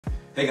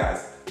Hey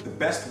guys, the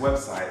best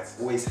websites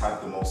always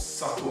have the most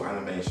subtle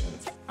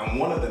animations, and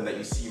one of them that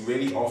you see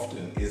really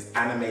often is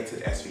animated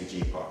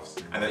SVG paths.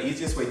 And the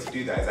easiest way to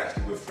do that is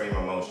actually with frame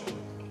of motion.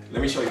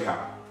 Let me show you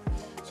how.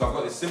 So I've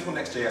got this simple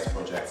Next.js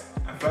project,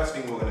 and first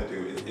thing we're going to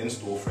do is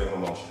install frame of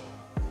motion.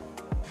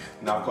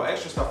 Now I've got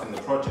extra stuff in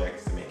the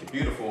project to make it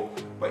beautiful,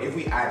 but if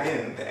we add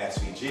in the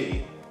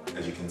SVG,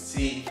 as you can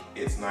see,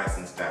 it's nice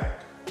and static.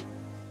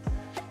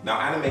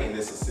 Now animating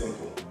this is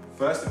simple.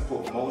 First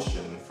import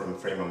motion from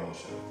frame of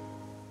motion.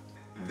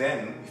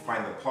 Then we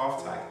find the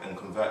path tag and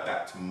convert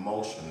that to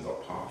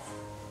motion.path.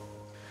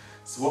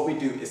 So what we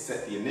do is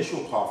set the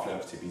initial path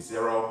length to be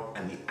 0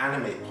 and the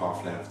animate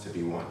path length to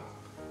be 1.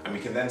 And we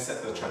can then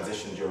set the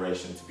transition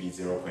duration to be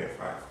 0.5.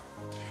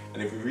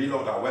 And if we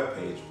reload our web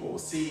page, what we'll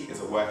see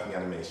is a working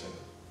animation.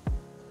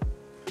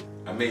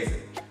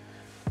 Amazing.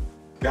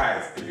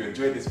 Guys, if you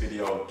enjoyed this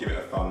video, give it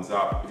a thumbs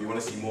up. If you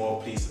want to see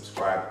more, please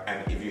subscribe.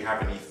 And if you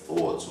have any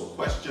thoughts or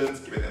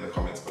questions, give it in the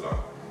comments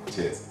below.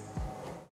 Cheers.